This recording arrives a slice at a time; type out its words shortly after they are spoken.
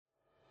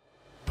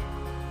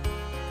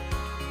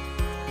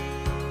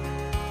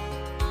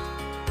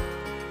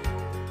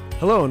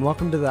Hello and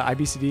welcome to the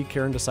IBCD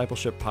Care and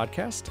Discipleship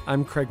Podcast.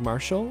 I'm Craig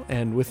Marshall,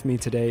 and with me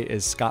today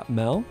is Scott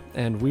Mehl,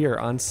 and we are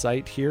on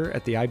site here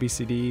at the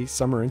IBCD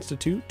Summer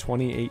Institute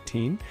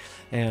 2018.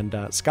 And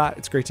Scott,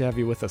 it's great to have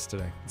you with us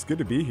today. It's good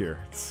to be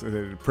here. It's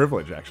a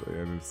privilege, actually,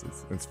 and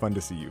it's fun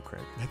to see you,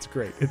 Craig. That's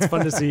great. It's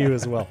fun to see you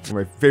as well.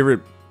 My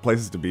favorite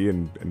places to be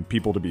and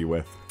people to be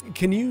with.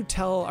 Can you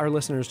tell our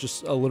listeners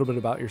just a little bit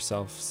about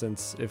yourself,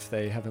 since if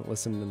they haven't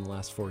listened in the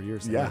last 4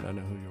 years, they might not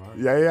know who you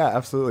are? Yeah,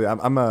 absolutely.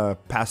 I'm a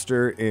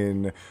pastor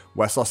in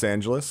West Los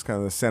Angeles, kind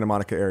of the Santa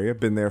Monica area.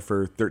 Been there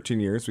for 13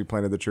 years. We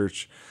planted the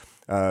church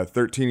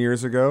 13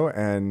 years ago,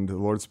 and the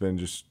Lord's been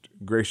just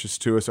gracious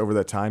to us over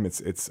that time.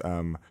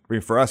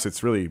 For us,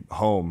 it's really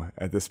home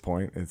at this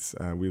point.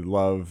 We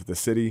love the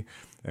city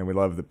and we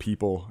love the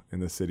people in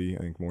the city,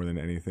 I think, more than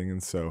anything.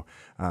 And so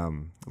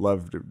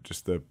loved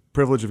just the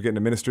privilege of getting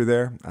to minister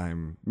there.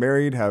 I'm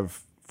married,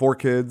 have 4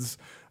 kids.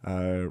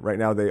 Right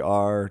now they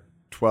are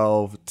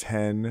 12,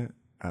 10,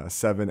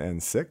 7,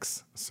 and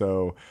 6.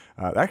 So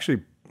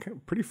actually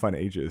pretty fun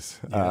ages.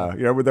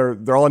 Yeah.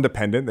 They're all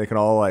independent. They can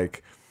all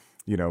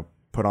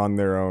put on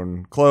their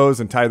own clothes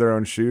and tie their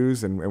own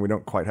shoes, and we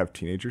don't quite have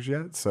teenagers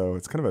yet, so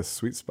it's kind of a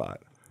sweet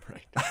spot.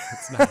 Right.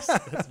 That's nice.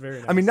 That's very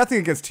nice. I mean, nothing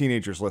against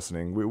teenagers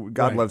listening.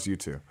 God loves you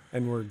too.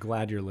 And we're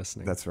glad you're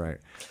listening. That's right.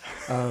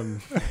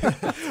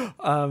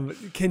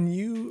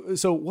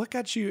 So what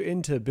got you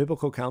into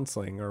biblical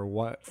counseling, or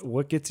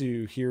what gets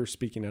you here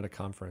speaking at a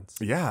conference?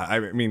 Yeah,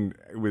 I mean,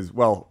 it was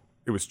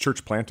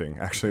church planting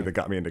actually that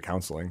got me into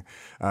counseling,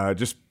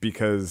 just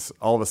because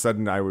all of a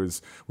sudden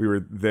we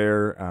were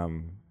there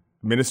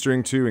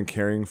ministering to and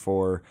caring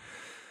for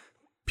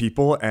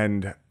people,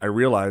 and I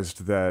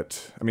realized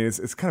that, I mean,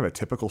 it's kind of a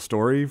typical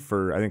story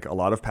for, I think, a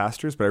lot of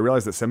pastors, but I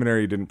realized that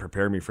seminary didn't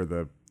prepare me for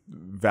the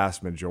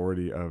vast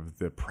majority of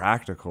the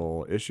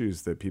practical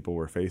issues that people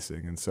were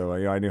facing. And so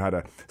I knew how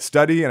to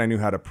study and I knew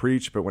how to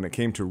preach, but when it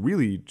came to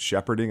really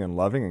shepherding and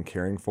loving and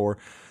caring for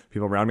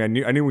people around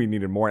me, I knew we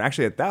needed more. And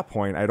actually at that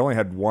point, I'd only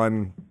had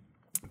one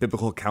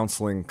biblical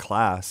counseling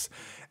class,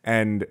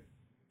 and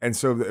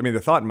so, I mean,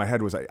 the thought in my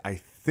head was, I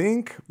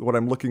think what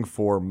I'm looking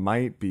for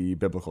might be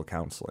biblical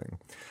counseling.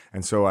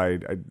 And so I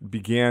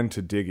began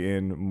to dig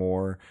in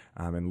more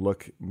and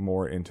look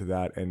more into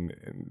that. And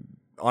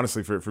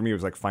honestly, for me, it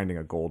was like finding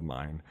a gold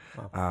mine.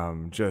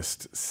 Wow.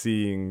 Just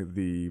seeing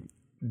the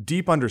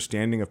deep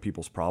understanding of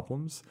people's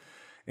problems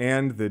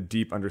and the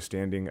deep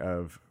understanding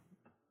of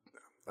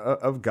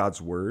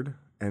God's word,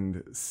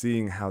 and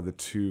seeing how the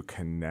two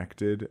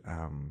connected,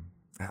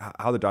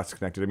 how the dots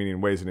connected. I mean,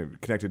 in ways, and it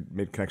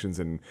made connections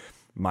in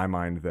my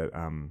mind that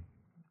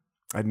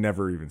I'd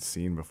never even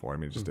seen before. I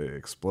mean, it just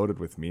exploded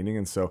with meaning.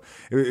 And so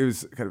it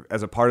was kind of,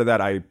 as a part of that,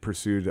 I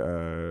pursued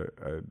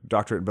a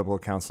doctorate in biblical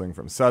counseling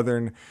from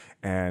Southern,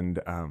 and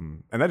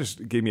that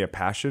just gave me a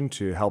passion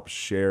to help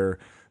share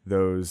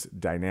those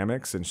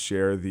dynamics and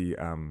share the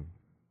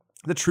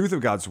truth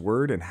of God's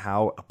word and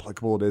how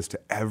applicable it is to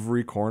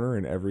every corner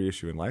and every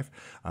issue in life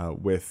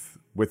with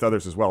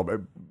others as well.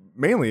 But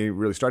mainly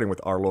really starting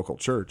with our local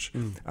church.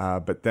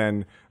 But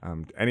then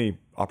any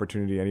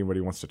opportunity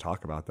anybody wants to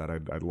talk about that,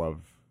 I'd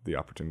love the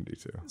opportunity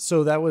to.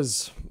 So that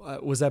was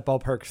that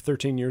ballpark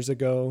 13 years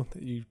ago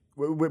that you?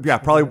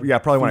 Probably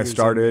when I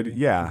started.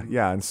 Yeah.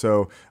 And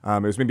so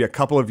it was maybe a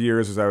couple of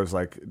years as I was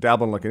like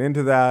dabbling, looking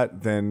into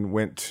that. Then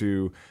went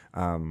to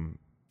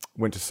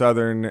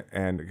Southern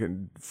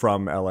and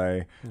from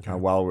LA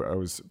while I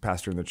was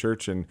pastoring the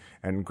church, and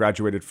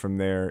graduated from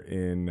there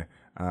in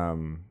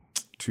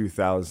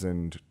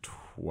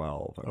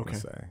 2012. I'm gonna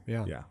say.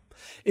 Yeah.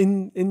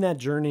 In that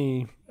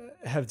journey,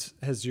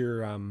 has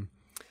your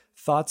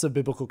thoughts of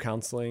biblical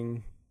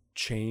counseling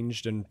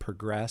changed and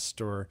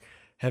progressed, or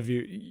have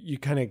you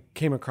kind of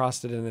came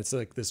across it and it's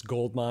like this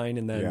gold mine,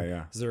 and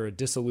then is there a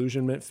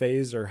disillusionment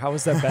phase, or how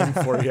has that been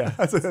for you?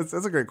 That's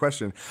a great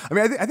question. I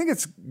mean, I think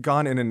it's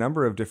gone in a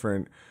number of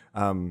different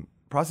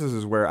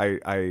processes where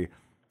I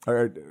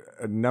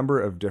a number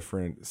of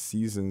different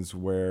seasons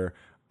where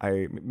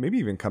I maybe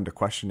even come to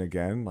question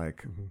again,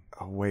 like,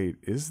 oh wait,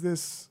 is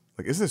this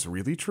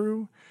really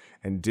true?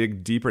 And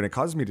dig deeper, and it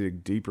causes me to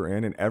dig deeper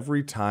in. And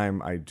every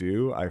time I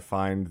do, I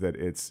find that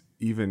it's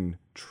even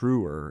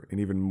truer and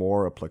even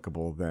more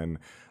applicable than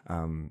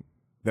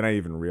I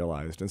even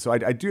realized. And so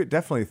I do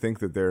definitely think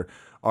that there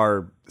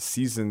are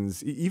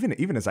seasons,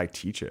 even as I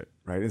teach it,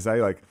 right? As I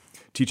like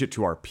teach it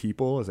to our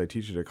people, as I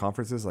teach it at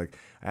conferences, like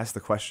I ask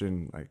the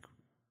question, like,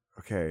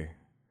 okay,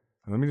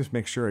 let me just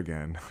make sure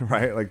again,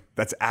 right? Like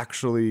that's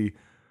actually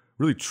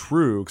really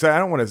true. Because I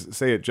don't want to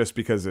say it just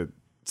because it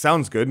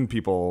sounds good and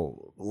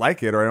people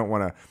like it, or I don't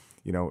want to,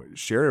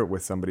 share it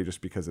with somebody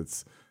just because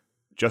it's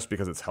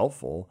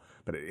helpful,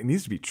 but it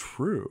needs to be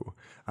true.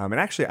 And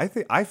actually,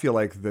 I feel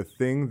like the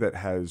thing that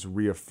has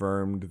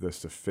reaffirmed the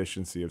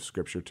sufficiency of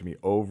Scripture to me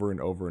over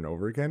and over and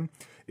over again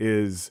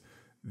is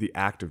the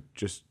act of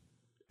just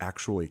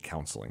actually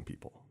counseling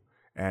people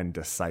and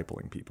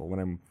discipling people.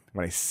 When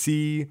I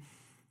see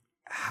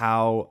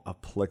how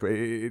applicable,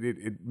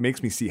 it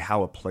makes me see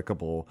how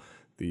applicable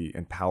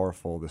and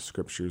powerful the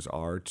Scriptures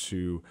are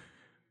to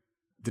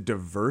the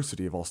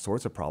diversity of all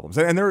sorts of problems.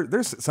 And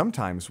there's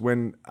sometimes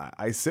when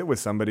I sit with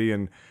somebody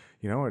and,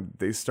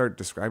 they start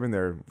describing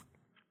their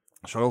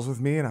struggles with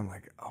me, and I'm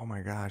like, oh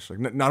my gosh, like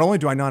not only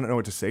do I not know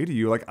what to say to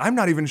you, like I'm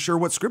not even sure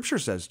what Scripture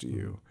says to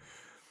you.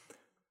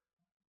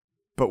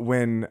 But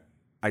when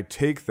I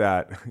take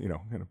that, kind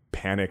of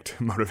panicked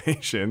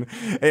motivation,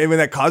 and when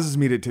that causes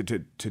me to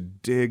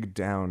dig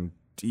down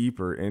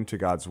deeper into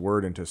God's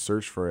Word and to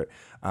search for it,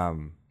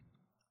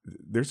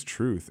 there's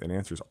truth and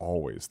answers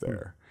always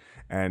there.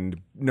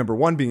 And number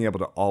one, being able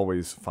to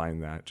always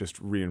find that just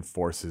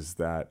reinforces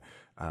that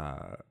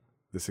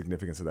the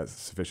significance of that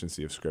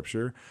sufficiency of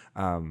Scripture,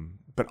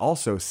 but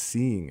also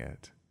seeing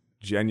it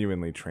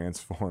genuinely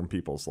transform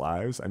people's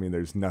lives. I mean,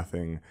 there's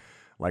nothing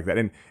like that,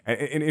 and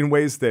in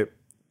ways that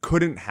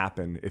couldn't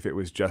happen if it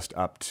was just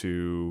up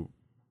to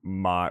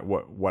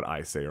what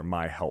I say or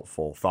my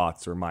helpful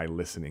thoughts or my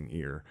listening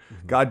ear.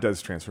 God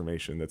does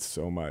transformation that's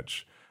so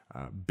much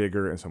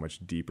bigger and so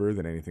much deeper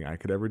than anything I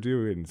could ever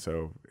do. And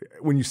so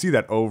when you see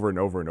that over and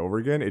over and over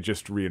again, it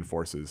just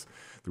reinforces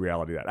the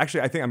reality of that.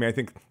 Actually, I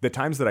think the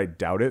times that I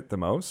doubt it the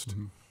most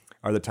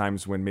are the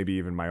times when maybe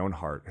even my own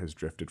heart has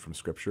drifted from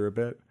Scripture a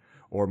bit,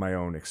 or my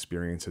own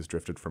experience has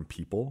drifted from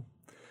people.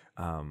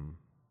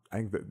 I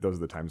think that those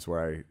are the times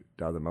where I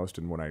doubt the most,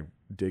 and when I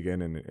dig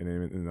in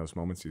in those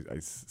moments, I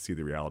see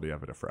the reality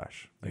of it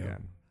afresh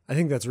again. I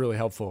think that's really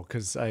helpful,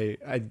 because I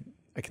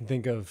can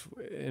think of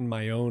in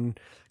my own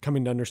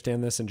coming to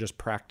understand this and just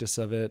practice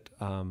of it,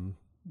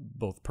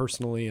 both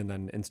personally and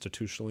then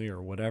institutionally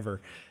or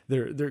whatever.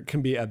 There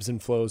can be ebbs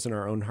and flows in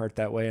our own heart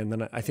that way. And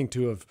then I think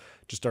too of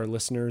just our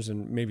listeners,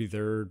 and maybe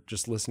they're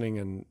just listening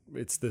and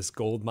it's this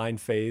gold mine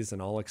phase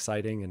and all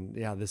exciting and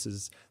this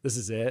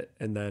is it.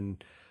 And then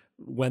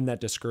when that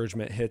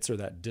discouragement hits or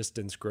that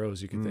distance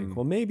grows, you can think,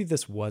 well, maybe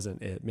this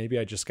wasn't it. Maybe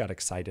I just got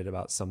excited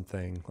about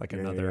something like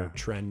another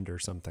trend or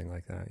something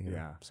like that.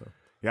 So.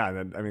 Yeah,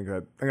 and I think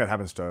that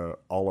happens to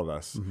all of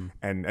us.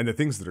 And the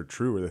things that are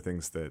true are the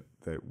things that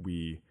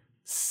we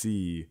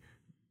see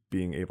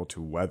being able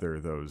to weather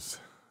those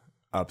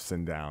ups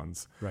and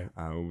downs, right?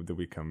 That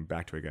we come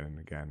back to again and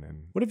again.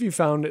 And what have you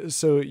found?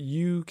 So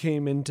you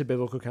came into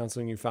biblical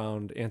counseling, you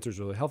found answers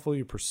really helpful.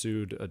 You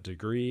pursued a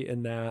degree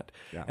in that,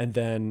 and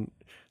then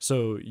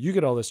so you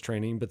get all this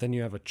training, but then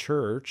you have a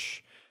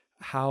church.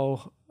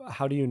 How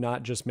do you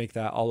not just make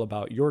that all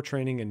about your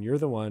training and you're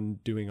the one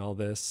doing all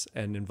this,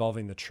 and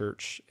involving the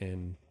church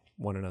in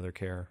one another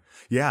care?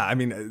 Yeah, I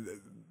mean,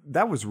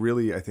 that was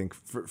really, I think,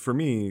 for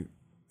me,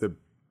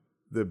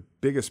 the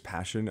biggest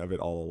passion of it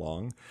all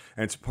along,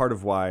 and it's part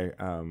of why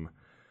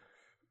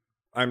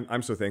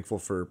I'm so thankful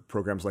for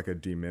programs like a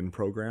DMin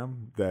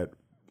program that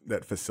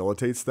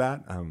facilitates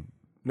that.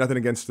 Nothing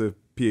against the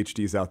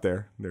PhDs out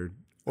there; they're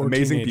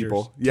amazing teenagers.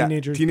 People.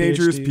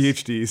 Teenagers,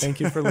 PhDs.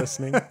 Thank you for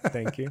listening.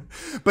 Thank you.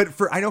 But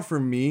I know for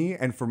me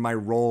and for my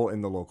role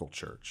in the local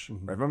church,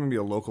 right? If I'm going to be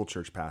a local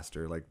church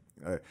pastor, like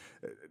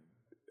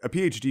a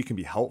PhD can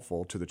be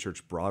helpful to the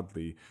church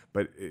broadly,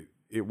 but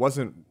it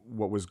wasn't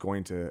what was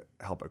going to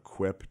help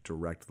equip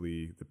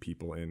directly the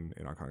people in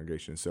our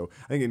congregation. So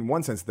I think in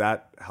one sense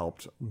that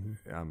helped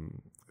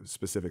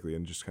specifically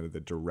in just kind of the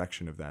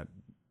direction of that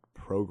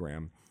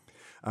program.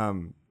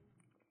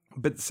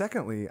 But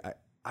secondly,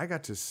 I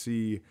got to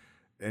see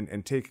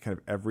and take kind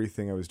of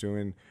everything I was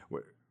doing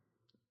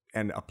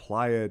and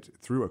apply it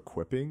through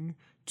equipping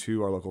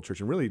to our local church,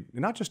 and really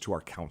not just to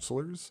our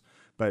counselors,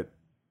 but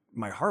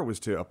my heart was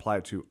to apply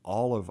it to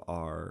all of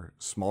our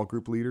small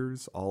group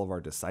leaders, all of our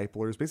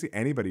disciplers, basically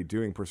anybody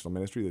doing personal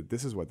ministry, that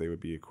this is what they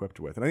would be equipped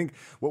with. And I think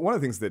one of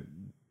the things that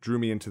drew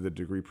me into the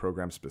degree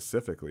program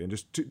specifically, and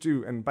just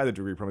and by the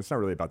degree program, it's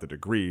not really about the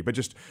degree, but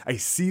just a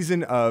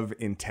season of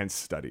intense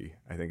study,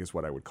 I think is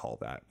what I would call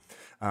that.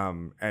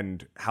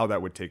 And how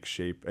that would take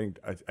shape. I think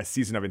a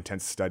season of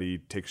intense study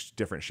takes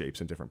different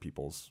shapes in different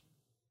people's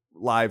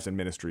lives and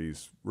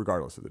ministries,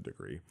 regardless of the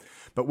degree.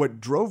 But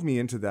what drove me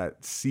into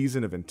that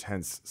season of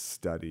intense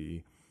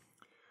study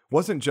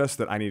wasn't just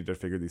that I needed to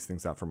figure these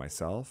things out for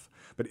myself,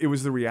 but it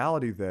was the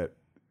reality that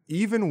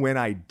even when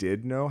I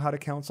did know how to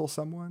counsel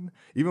someone,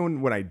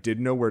 even when I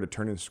did know where to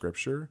turn in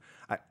Scripture,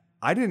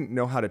 I didn't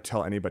know how to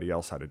tell anybody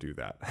else how to do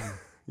that.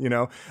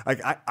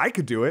 Like I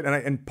could do it,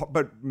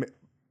 but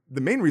the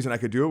main reason I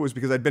could do it was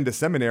because I'd been to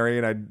seminary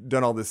and I'd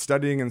done all this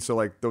studying. And so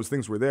like those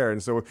things were there.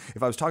 And so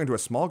if I was talking to a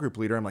small group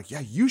leader, I'm like,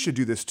 yeah, you should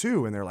do this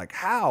too. And they're like,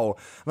 how?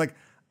 I'm like,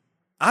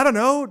 I don't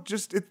know.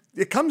 Just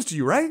it comes to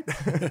you, right?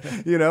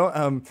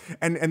 And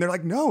they're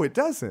like, no, it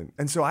doesn't.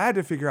 And so I had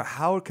to figure out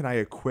how can I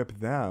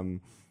equip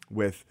them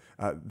with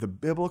the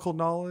biblical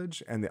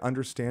knowledge and the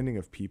understanding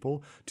of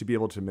people to be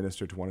able to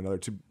minister to one another.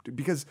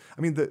 Because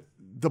I mean,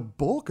 the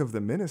bulk of the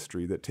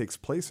ministry that takes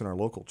place in our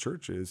local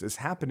churches is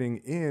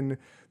happening in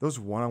those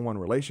one-on-one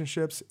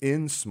relationships,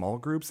 in small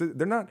groups. It's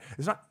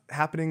not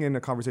happening in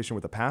a conversation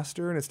with a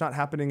pastor, and it's not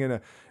happening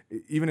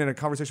even in a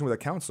conversation with a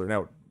counselor.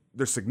 Now,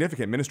 there's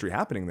significant ministry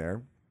happening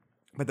there,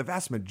 But the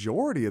vast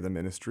majority of the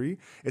ministry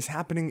is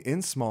happening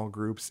in small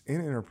groups,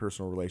 in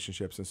interpersonal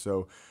relationships. And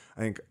so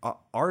I think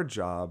our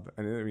job,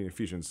 and I mean,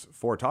 Ephesians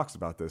 4 talks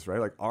about this, right?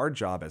 Like our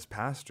job as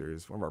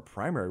pastors, one of our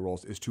primary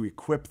roles is to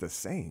equip the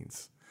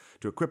saints,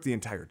 to equip the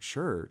entire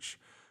church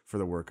for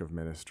the work of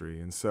ministry.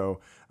 And so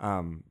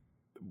I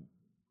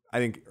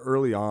think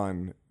early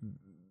on,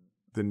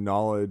 the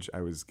knowledge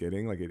I was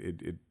getting, like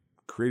it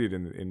created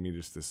in me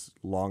just this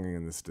longing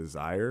and this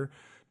desire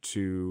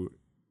to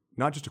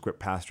not just equip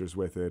pastors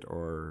with it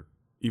or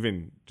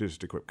even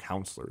just equip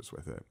counselors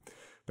with it,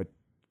 but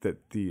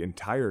that the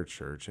entire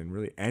church and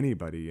really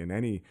anybody in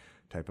any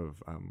type of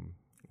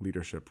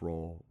leadership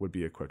role would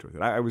be equipped with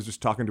it. I was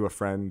just talking to a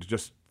friend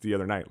just the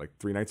other night, like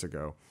 3 nights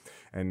ago,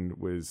 and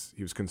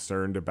he was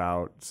concerned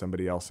about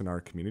somebody else in our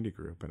community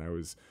group. And I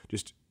was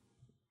just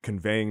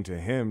conveying to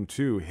him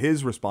too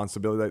his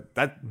responsibility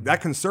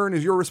that concern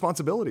is your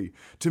responsibility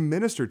to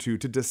minister to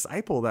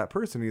disciple that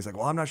person. And he's like,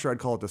 well, I'm not sure I'd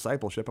call it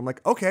discipleship. I'm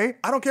like, okay,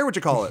 I don't care what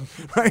you call it.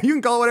 Right? You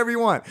can call it whatever you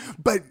want,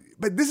 but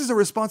this is a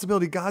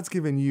responsibility God's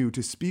given you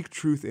to speak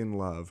truth in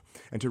love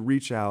and to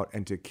reach out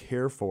and to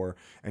care for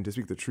and to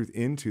speak the truth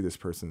into this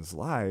person's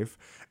life.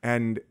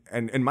 And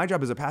my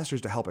job as a pastor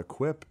is to help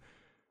equip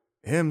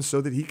him so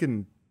that he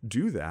can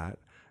do that,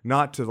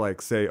 not to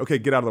like say, okay,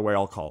 get out of the way,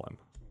 I'll call him.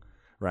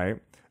 Right?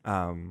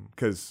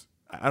 Because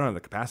I don't have the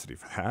capacity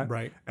for that.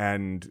 Right.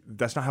 And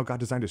that's not how God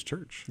designed his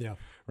church. Yeah.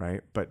 Right.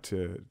 But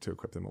to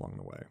equip them along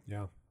the way.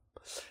 Yeah.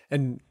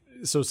 And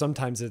so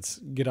sometimes it's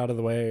get out of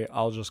the way,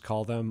 I'll just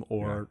call them.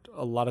 Or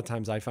a lot of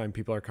times I find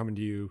people are coming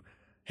to you,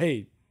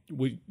 hey,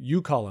 will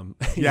you call him?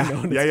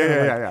 Yeah.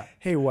 Yeah.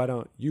 Hey, why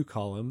don't you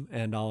call him?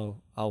 And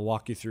I'll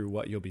walk you through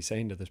what you'll be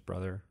saying to this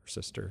brother or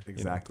sister.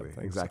 Exactly.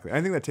 Exactly. I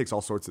think that takes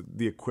all sorts of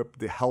the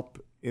help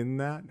in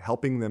that,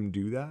 helping them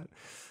do that.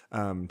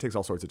 Takes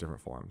all sorts of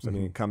different forms. I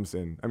mean, it comes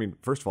in,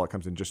 first of all, it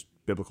comes in just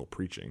biblical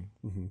preaching,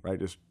 right?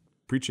 Just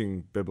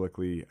preaching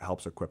biblically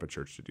helps equip a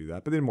church to do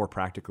that. But then more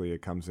practically,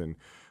 it comes in,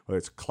 whether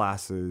it's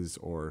classes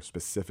or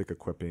specific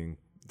equipping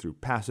through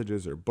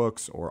passages or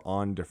books or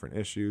on different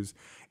issues.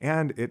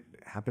 And it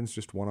happens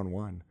just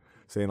one-on-one,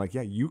 saying like,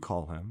 yeah, you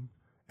call him.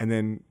 And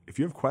then if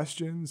you have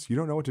questions, you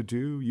don't know what to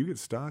do, you get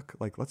stuck,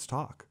 like, let's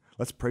talk.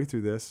 Let's pray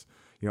through this.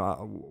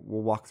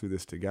 We'll walk through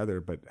this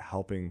together, but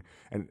helping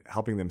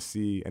them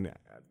see. And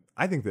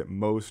I think that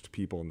most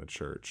people in the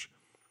church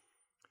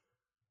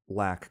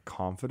lack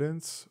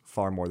confidence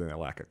far more than they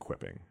lack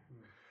equipping.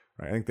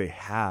 Right? I think they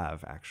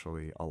have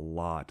actually a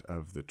lot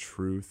of the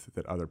truth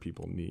that other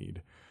people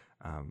need.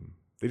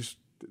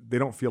 They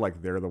don't feel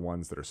like they're the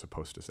ones that are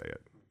supposed to say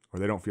it, or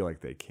they don't feel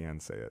like they can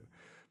say it.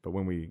 But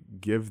when we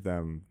give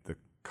them the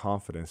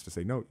confidence to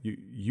say, no,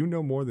 you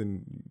know more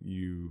than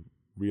you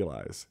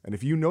realize. And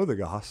if you know the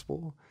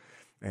gospel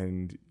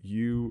and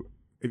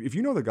if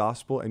you know the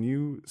gospel and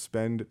you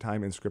spend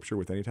time in scripture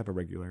with any type of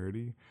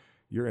regularity,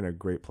 you're in a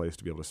great place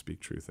to be able to speak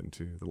truth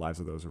into the lives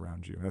of those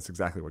around you. And that's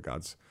exactly what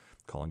God's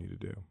calling you to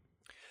do.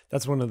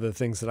 That's one of the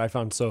things that I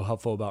found so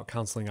helpful about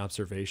counseling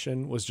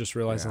observation was just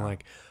realizing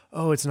like,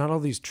 oh, it's not all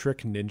these trick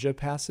ninja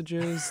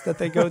passages that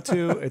they go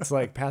to. It's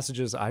like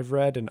passages I've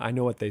read and I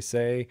know what they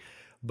say,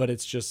 but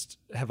it's just,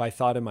 have I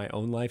thought in my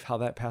own life how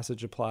that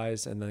passage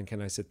applies? And then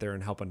can I sit there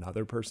and help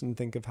another person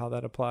think of how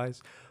that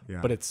applies? Yeah.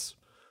 But it's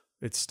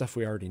stuff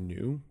we already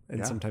knew.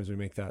 And sometimes we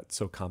make that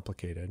so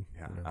complicated.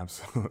 Yeah,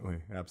 absolutely.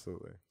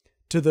 Absolutely.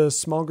 To the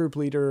small group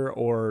leader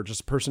or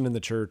just person in the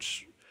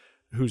church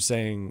who's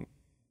saying,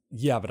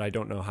 yeah, but I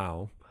don't know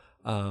how.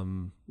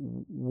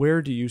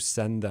 Where do you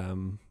send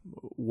them?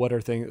 What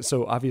are things?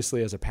 So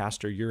obviously as a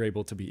pastor, you're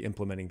able to be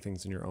implementing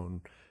things in your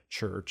own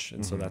church.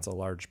 And so that's a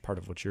large part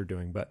of what you're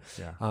doing. But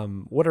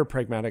what are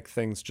pragmatic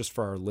things just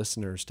for our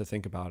listeners to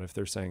think about if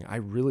they're saying, I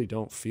really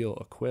don't feel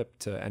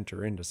equipped to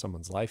enter into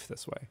someone's life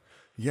this way?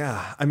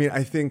 Yeah.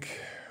 I think,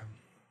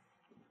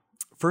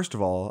 first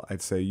of all,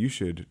 I'd say you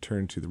should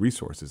turn to the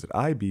resources at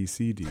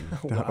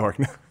ibcd.org.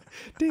 Wow.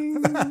 Ding.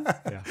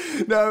 Yeah.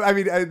 No,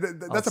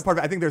 that's a part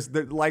of it. I think there's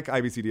like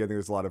IBCD, I think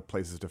there's a lot of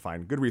places to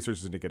find good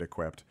resources to get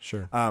equipped.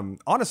 Sure.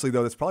 Honestly,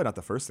 though, that's probably not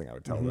the first thing I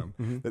would tell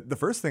them. The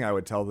first thing I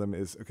would tell them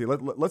is, okay,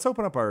 let's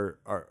open up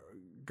our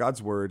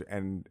God's word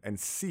and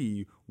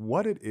see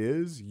what it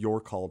is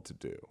you're called to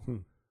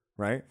do,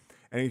 right?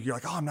 And you're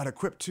like, oh, I'm not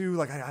equipped to,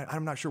 like,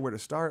 I'm not sure where to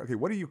start. Okay,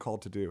 what are you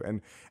called to do?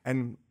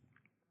 And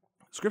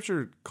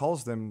Scripture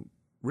calls them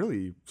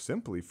really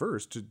simply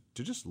first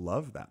to just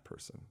love that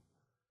person.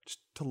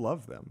 Just to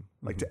love them,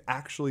 like to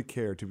actually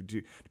care,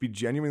 to be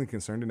genuinely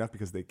concerned enough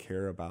because they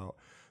care about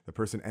the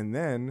person, and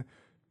then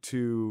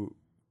to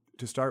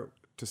start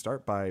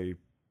by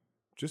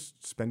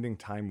just spending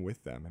time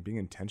with them and being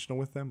intentional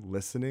with them,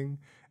 listening,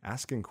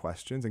 asking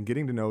questions, and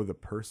getting to know the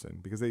person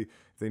because they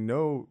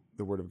know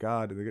the Word of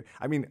God.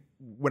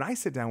 When I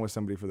sit down with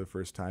somebody for the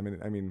first time,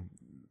 and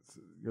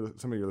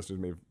some of your listeners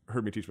may have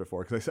heard me teach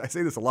before because I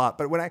say this a lot,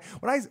 but when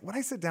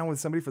I sit down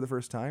with somebody for the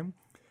first time,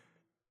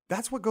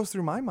 that's what goes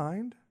through my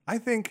mind. I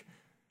think,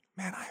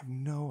 man, I have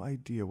no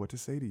idea what to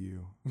say to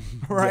you,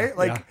 right?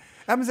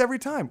 Happens every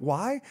time.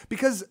 Why?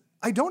 Because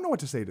I don't know what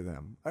to say to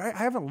them. I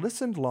haven't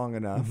listened long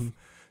enough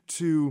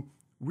to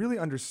really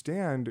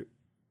understand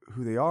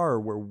who they are,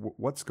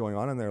 what's going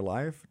on in their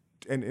life.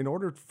 And in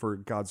order for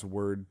God's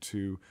word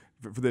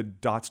for the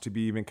dots to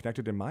be even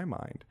connected in my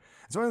mind.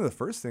 And so one of the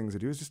first things to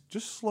do is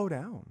just slow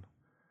down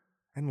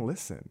and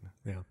listen.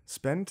 Yeah.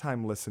 Spend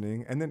time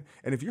listening. And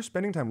if you're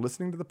spending time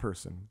listening to the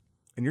person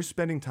and you're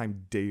spending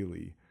time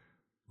daily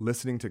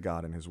listening to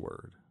God and his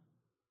word,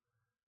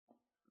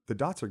 the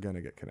dots are going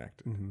to get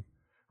connected,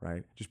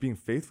 right? Just being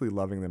faithfully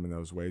loving them in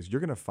those ways, you're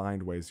going to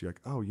find ways you're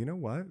like, oh, you know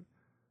what?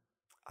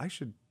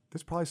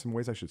 There's probably some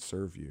ways I should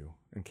serve you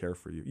and care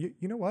for you.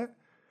 You know what?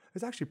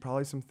 There's actually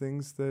probably some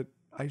things that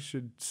I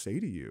should say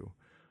to you.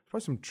 There's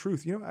probably some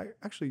truth.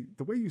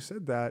 The way you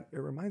said that, it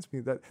reminds me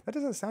that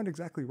doesn't sound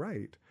exactly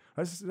right. It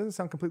doesn't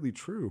sound completely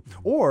true.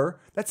 Or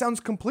that sounds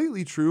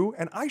completely true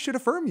and I should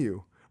affirm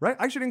you, right?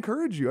 I should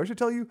encourage you. I should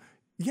tell you,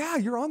 yeah,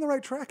 you're on the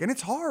right track and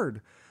it's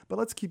hard, but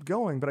let's keep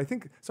going. But I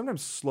think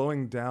sometimes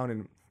slowing down,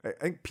 and I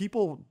think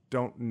people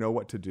don't know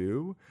what to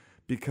do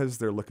because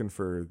they're looking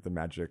for the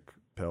magic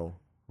pill,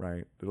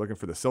 right? They're looking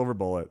for the silver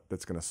bullet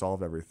that's going to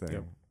solve everything.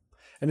 Yep.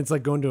 And it's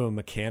like going to a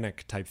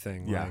mechanic type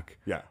thing. Yeah. Like,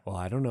 yeah. Well,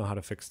 I don't know how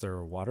to fix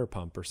their water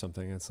pump or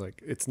something. It's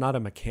like, it's not a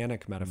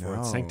mechanic metaphor.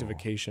 No. It's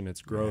sanctification.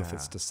 It's growth. Yeah.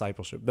 It's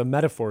discipleship. The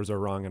metaphors are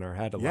wrong in our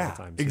head a lot of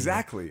times.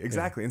 Exactly.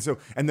 Yeah.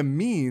 And the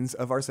means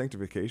of our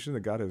sanctification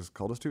that God has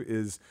called us to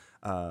is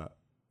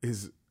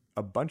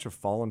a bunch of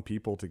fallen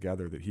people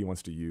together that he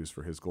wants to use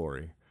for his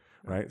glory.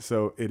 Right.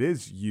 So it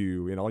is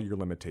you in all your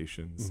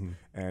limitations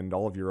and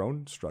all of your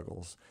own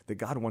struggles that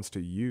God wants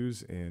to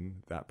use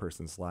in that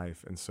person's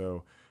life. And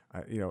so,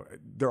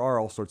 there are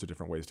all sorts of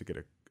different ways to get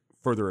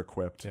further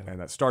equipped. Yeah. And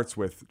that starts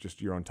with just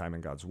your own time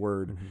in God's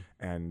word.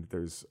 And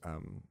there's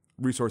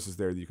resources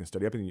there that you can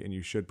study up and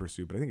you should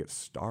pursue. But I think it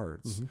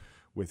starts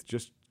with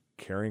just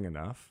caring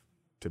enough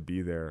to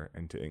be there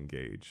and to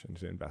engage and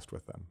to invest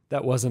with them.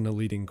 That wasn't a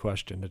leading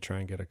question to try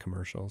and get a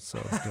commercial. So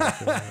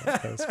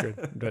that was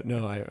good. But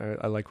no,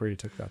 I like where you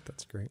took that.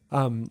 That's great.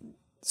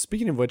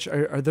 Speaking of which,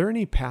 are there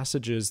any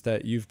passages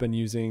that you've been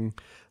using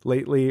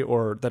lately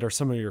or that are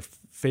some of your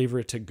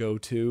favorite to go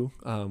to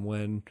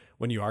when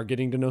you are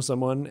getting to know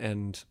someone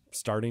and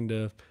starting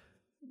to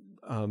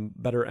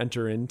better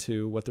enter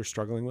into what they're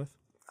struggling with?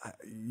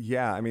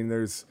 Yeah.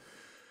 There's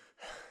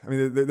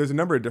a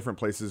number of different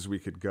places we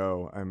could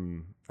go.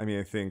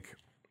 I think,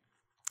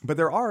 but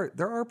there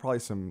are probably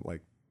some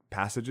like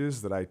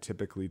passages that I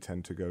typically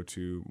tend to go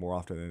to more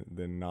often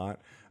than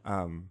not.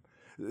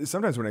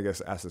 Sometimes when I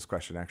get asked this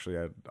question, actually,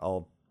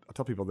 I'll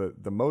tell people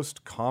that the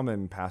most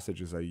common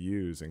passages I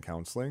use in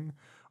counseling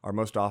are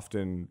most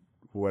often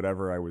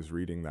whatever I was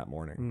reading that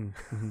morning.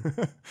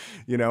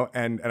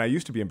 And I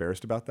used to be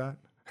embarrassed about that.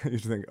 I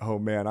used to think, oh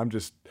man, I'm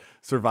just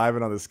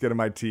surviving on the skin of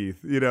my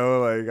teeth.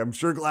 I'm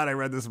sure glad I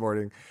read this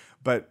morning.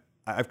 But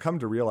I've come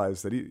to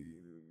realize that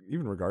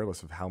even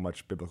regardless of how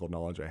much biblical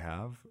knowledge I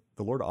have,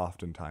 the Lord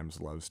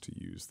oftentimes loves to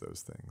use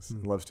those things,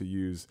 loves to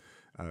use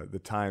the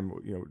time,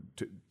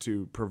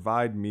 to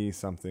provide me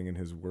something in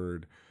his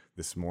word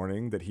this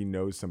morning that he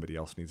knows somebody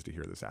else needs to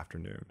hear this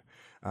afternoon.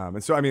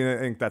 And so, I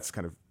think that's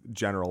kind of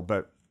general,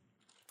 but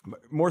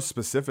more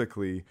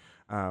specifically,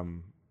 I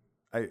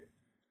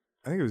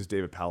think it was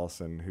David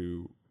Pallison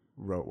who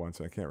wrote once,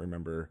 and I can't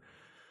remember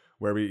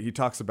where he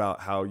talks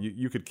about how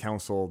you could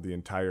counsel the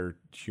entire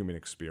human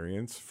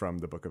experience from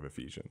the book of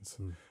Ephesians.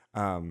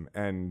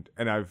 And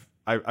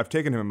I've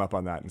taken him up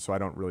on that, and so I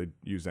don't really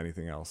use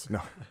anything else.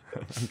 No,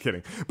 I'm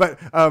kidding. But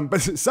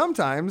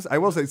sometimes I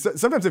will say,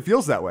 sometimes it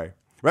feels that way,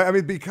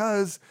 right?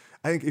 Because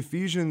I think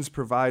Ephesians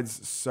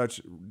provides such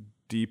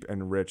deep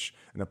and rich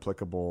and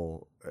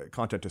applicable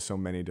content to so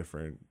many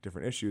different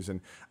issues.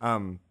 And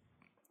one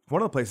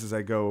of the places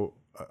I go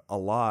a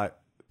lot,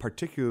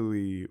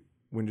 particularly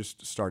when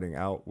just starting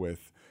out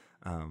with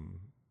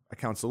a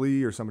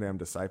counselee or somebody I'm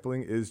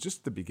discipling, is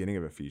just the beginning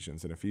of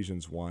Ephesians, in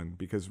Ephesians 1,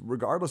 because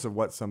regardless of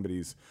what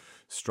somebody's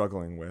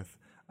struggling with,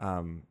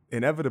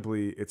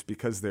 inevitably it's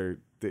because they're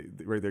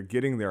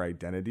getting their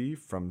identity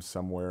from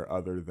somewhere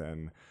other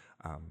than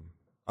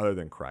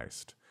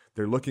Christ.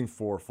 They're looking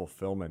for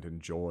fulfillment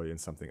and joy in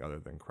something other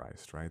than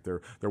Christ, right?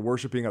 They're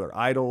worshiping other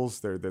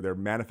idols. They're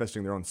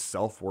manifesting their own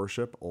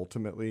self-worship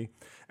ultimately,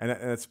 and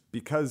it's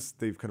because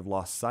they've kind of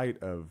lost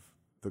sight of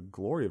the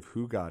glory of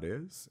who God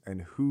is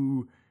and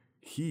who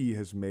he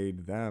has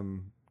made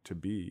them to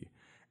be.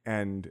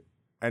 And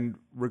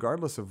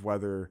regardless of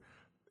whether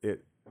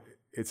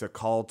it's a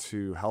call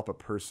to help a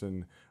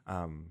person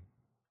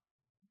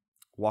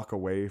walk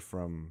away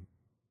from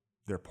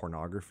their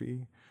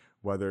pornography,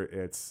 whether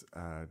it's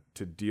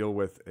to deal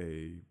with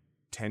a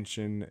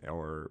tension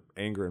or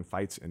anger and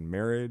fights in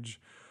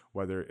marriage,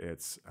 whether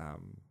it's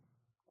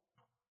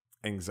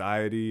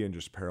anxiety and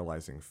just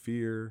paralyzing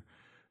fear,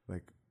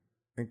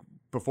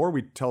 before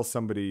we tell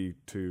somebody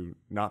to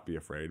not be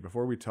afraid,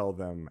 before we tell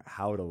them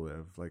how to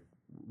live,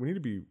 we need to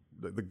be,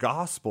 the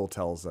gospel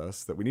tells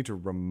us that we need to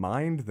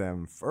remind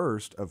them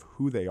first of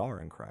who they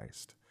are in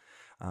Christ.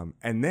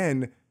 And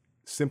then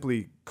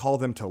simply call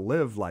them to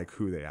live like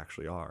who they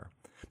actually are.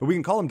 But we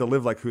can call them to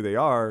live like who they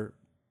are,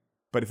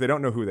 but if they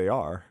don't know who they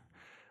are,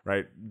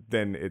 right,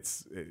 then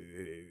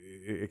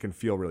it can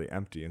feel really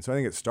empty. And so I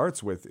think it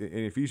starts with,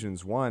 in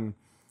Ephesians 1,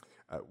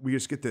 we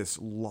just get this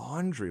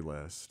laundry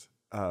list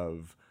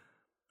of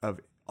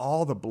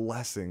all the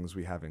blessings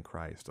we have in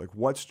Christ, like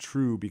what's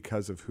true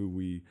because of who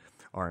we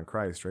are in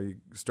Christ, right?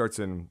 It starts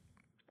in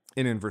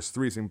verse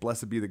 3, saying,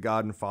 "Blessed be the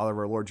God and Father of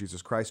our Lord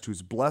Jesus Christ,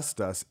 who's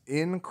blessed us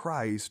in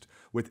Christ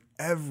with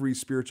every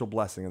spiritual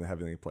blessing in the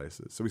heavenly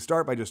places." So we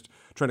start by just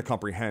trying to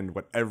comprehend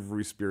what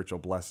every spiritual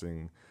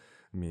blessing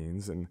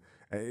means. And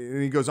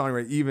he goes on,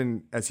 right,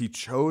 even as he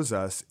chose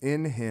us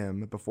in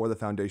him before the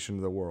foundation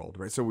of the world,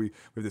 right? So we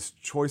have this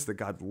choice that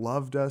God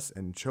loved us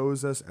and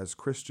chose us as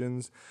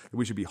Christians, that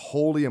we should be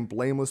holy and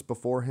blameless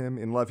before him.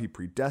 In love, he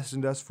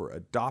predestined us for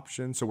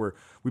adoption. So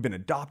we've been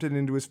adopted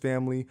into his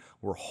family.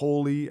 We're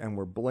holy and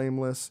we're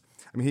blameless.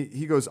 I mean,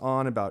 he goes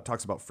on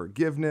talks about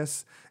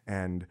forgiveness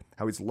and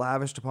how he's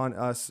lavished upon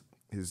us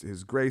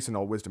his grace and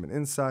all wisdom and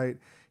insight.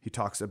 He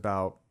talks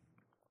about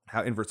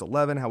how in verse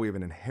 11, how we have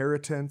an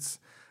inheritance,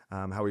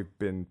 how we've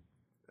been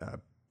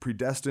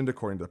predestined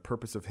according to the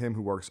purpose of him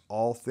who works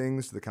all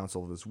things to the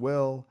counsel of his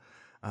will.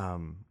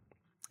 And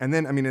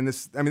then,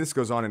 this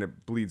goes on and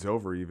it bleeds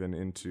over even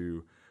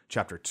into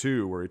chapter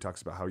 2, where he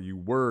talks about how you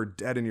were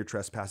dead in your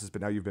trespasses,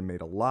 but now you've been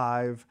made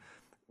alive.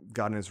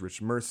 God in his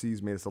rich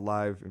mercies made us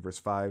alive, in verse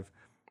 5,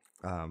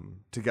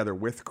 together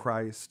with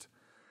Christ.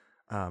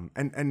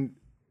 And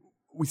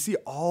we see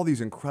all these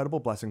incredible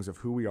blessings of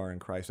who we are in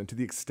Christ. And to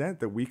the extent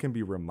that we can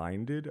be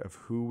reminded of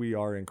who we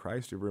are in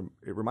Christ, it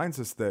reminds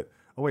us that,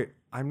 oh wait,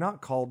 I'm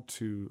not called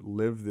to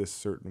live this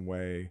certain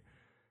way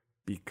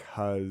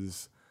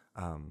because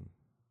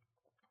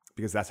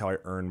that's how I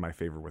earn my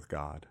favor with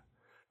God.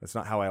 That's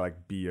not how I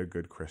be a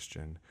good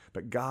Christian.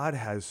 But God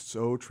has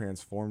so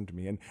transformed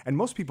me. And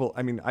most people,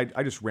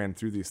 I just ran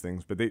through these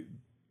things, but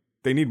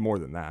they need more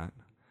than that.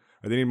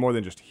 Or they need more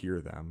than just hear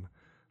them.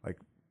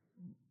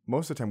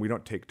 Most of the time, we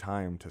don't take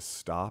time to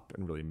stop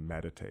and really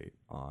meditate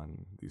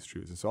on these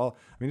truths. And so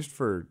even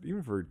for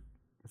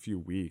a few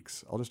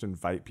weeks, I'll just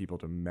invite people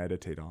to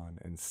meditate on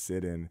and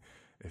sit in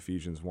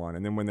Ephesians 1.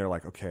 And then when they're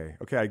like, okay,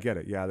 I get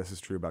it. Yeah, this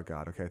is true about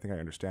God. Okay, I think I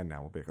understand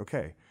now. We'll be like,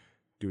 okay,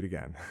 do it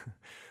again,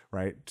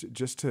 right?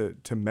 Just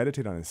to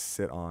meditate on and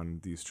sit on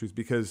these truths.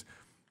 Because,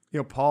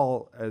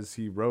 Paul, as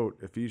he wrote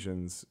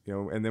Ephesians,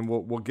 and then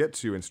we'll get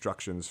to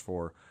instructions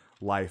for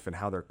life and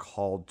how they're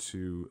called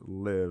to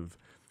live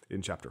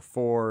in chapter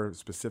 4,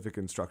 specific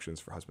instructions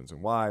for husbands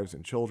and wives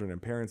and children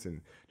and parents and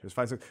just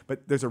 5, 6.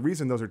 But there's a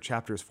reason those are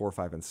chapters 4,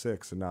 5, and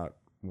 6 and not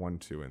 1,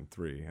 2, and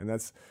 3. And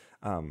that's,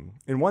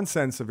 in one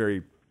sense, a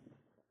very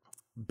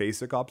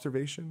basic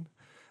observation.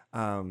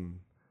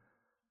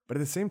 But at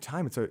the same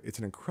time, it's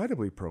an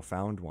incredibly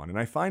profound one. And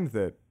I find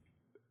that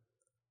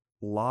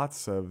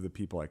lots of the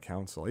people I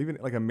counsel, even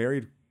like a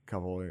married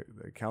couple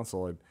I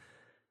counsel,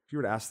 if you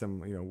were to ask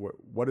them,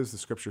 what does the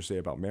scripture say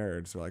about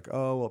marriage? They're like,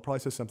 oh, well, it probably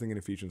says something in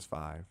Ephesians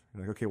 5.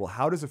 And like, okay, well,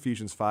 how does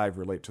Ephesians 5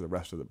 relate to the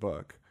rest of the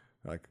book?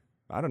 They're like,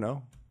 I don't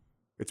know.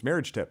 It's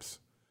marriage tips.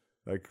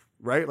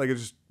 Right?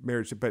 It's just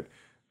marriage tips. But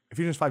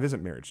Ephesians 5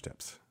 isn't marriage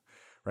tips,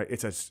 right?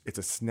 It's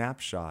a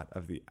snapshot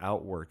of the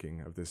outworking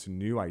of this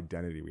new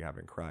identity we have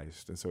in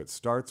Christ. And so it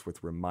starts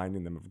with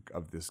reminding them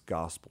of this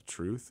gospel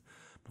truth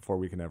before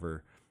we can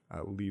ever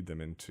lead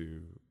them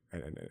into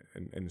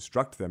and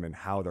instruct them in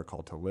how they're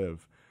called to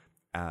live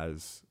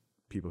as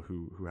people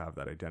who have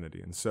that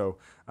identity. And so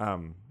I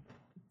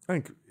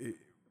think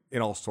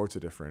in all sorts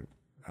of different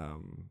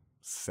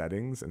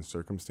settings and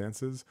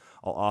circumstances,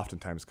 I'll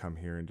oftentimes come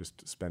here and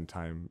just spend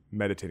time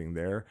meditating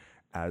there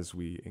as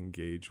we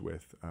engage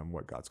with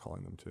what God's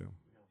calling them to.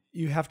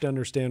 You have to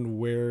understand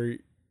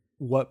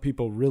what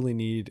people really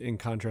need in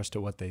contrast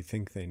to what they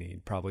think they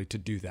need, probably, to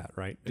do that,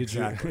 right?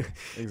 Exactly.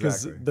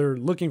 Because they're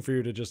looking for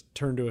you to just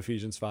turn to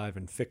Ephesians 5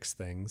 and fix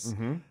things.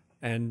 Mm-hmm.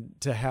 And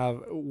to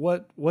have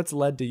what's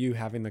led to you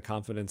having the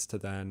confidence to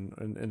then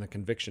and the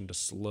conviction to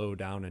slow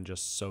down and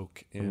just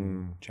soak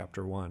in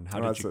chapter 1? How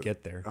did you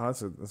get there?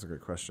 That's a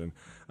good question.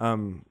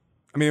 In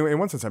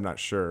one sense, I'm not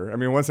sure.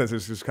 In one sense,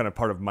 it's just kind of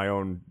part of my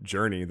own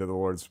journey that the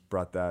Lord's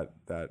brought that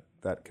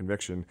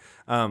conviction.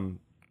 In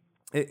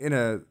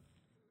a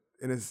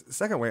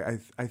second way,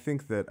 I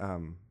think that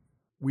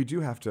we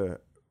do have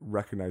to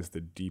recognize the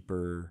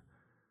deeper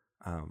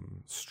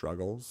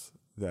struggles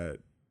that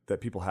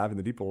people have and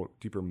the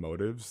deeper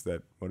motives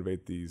that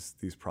motivate these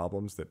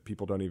problems that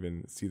people don't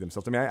even see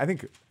themselves. I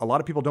think a lot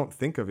of people don't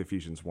think of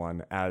Ephesians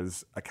 1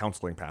 as a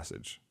counseling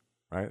passage,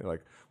 right?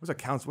 Like, what's a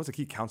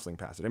key counseling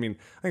passage? I think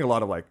a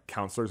lot of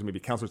counselors, maybe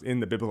counselors in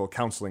the biblical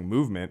counseling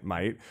movement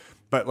might,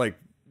 but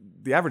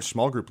the average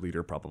small group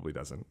leader probably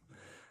doesn't.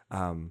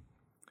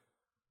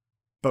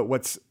 But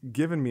what's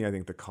given me, I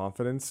think, the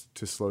confidence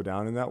to slow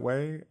down in that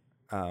way,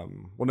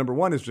 number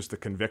one is just the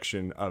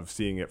conviction of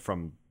seeing it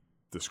from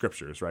the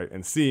scriptures, right?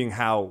 And seeing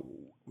how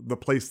the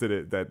place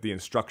that the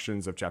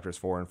instructions of chapters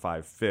 4 and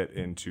 5 fit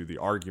into the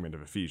argument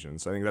of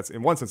Ephesians. So I think that's,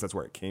 in one sense, that's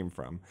where it came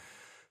from.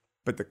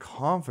 But the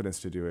confidence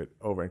to do it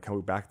over and come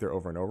back there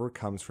over and over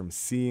comes from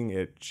seeing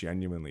it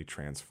genuinely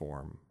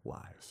transform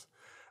lives.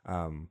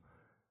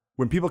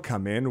 When people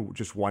come in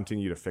just wanting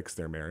you to fix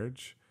their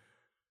marriage,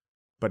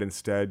 but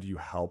instead you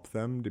help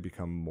them to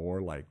become more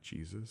like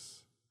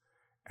Jesus,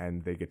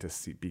 and they get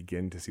to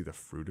begin to see the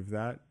fruit of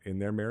that in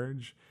their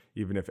marriage,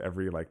 even if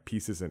every like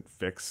piece isn't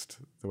fixed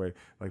the way,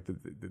 like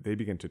they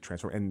begin to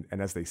transform.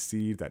 And as they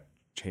see that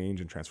change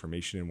and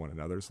transformation in one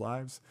another's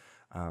lives,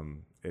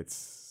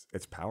 it's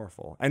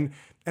powerful. And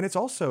it's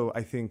also,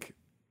 I think,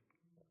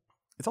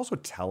 it's also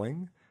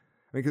telling.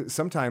 I mean, 'cause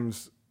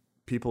sometimes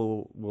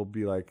people will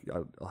be like,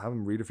 I'll have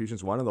them read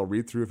Ephesians 1, and they'll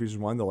read through Ephesians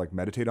 1, they'll like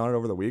meditate on it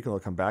over the week, and they'll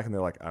come back and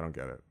they're like, I don't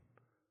get it,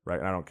 right?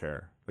 And I don't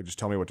care. Like, just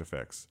tell me what to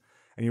fix.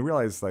 And you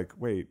realize, like,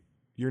 wait,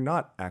 you're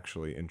not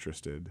actually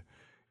interested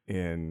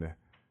in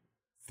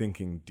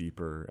thinking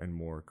deeper and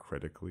more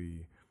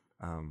critically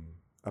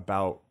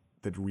about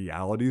the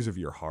realities of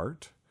your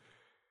heart.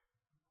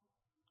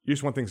 You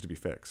just want things to be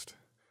fixed.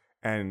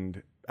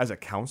 And as a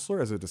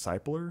counselor, as a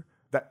discipler,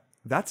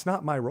 that's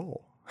not my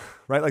role,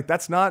 right? Like,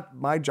 that's not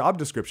my job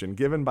description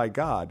given by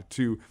God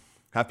to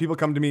have people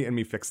come to me and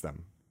me fix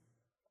them.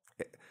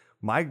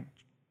 My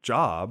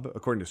job,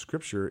 according to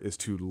Scripture, is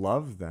to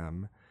love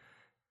them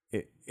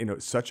in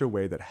such a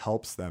way that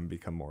helps them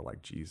become more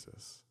like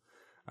Jesus.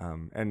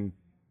 And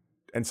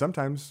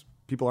sometimes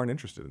people aren't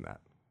interested in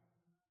that,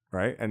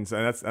 right? And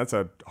so that's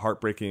a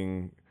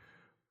heartbreaking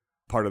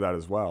part of that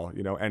as well,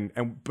 you know.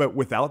 But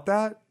without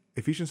that,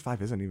 Ephesians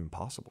 5 isn't even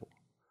possible,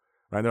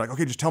 right? They're like,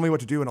 okay, just tell me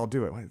what to do and I'll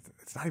do it. Well,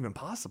 it's not even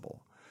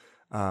possible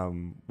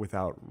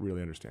without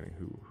really understanding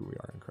who we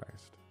are in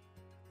Christ.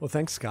 Well,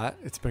 thanks, Scott.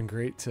 It's been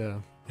great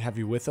to have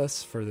you with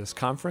us for this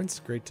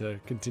conference. Great to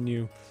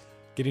continue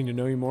getting to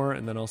know you more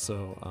and then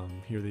also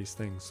hear these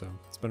things. So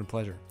it's been a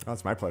pleasure. Oh,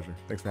 it's my pleasure.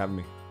 Thanks for having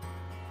me.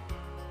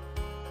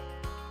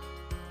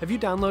 Have you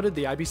downloaded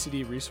the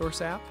IBCD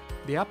Resource app?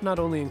 The app not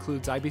only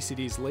includes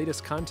IBCD's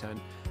latest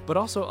content, but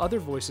also other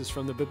voices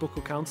from the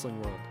biblical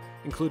counseling world,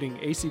 including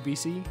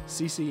ACBC,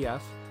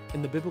 CCF,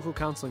 and the Biblical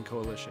Counseling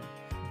Coalition.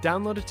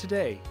 Download it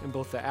today in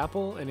both the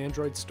Apple and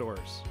Android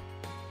stores.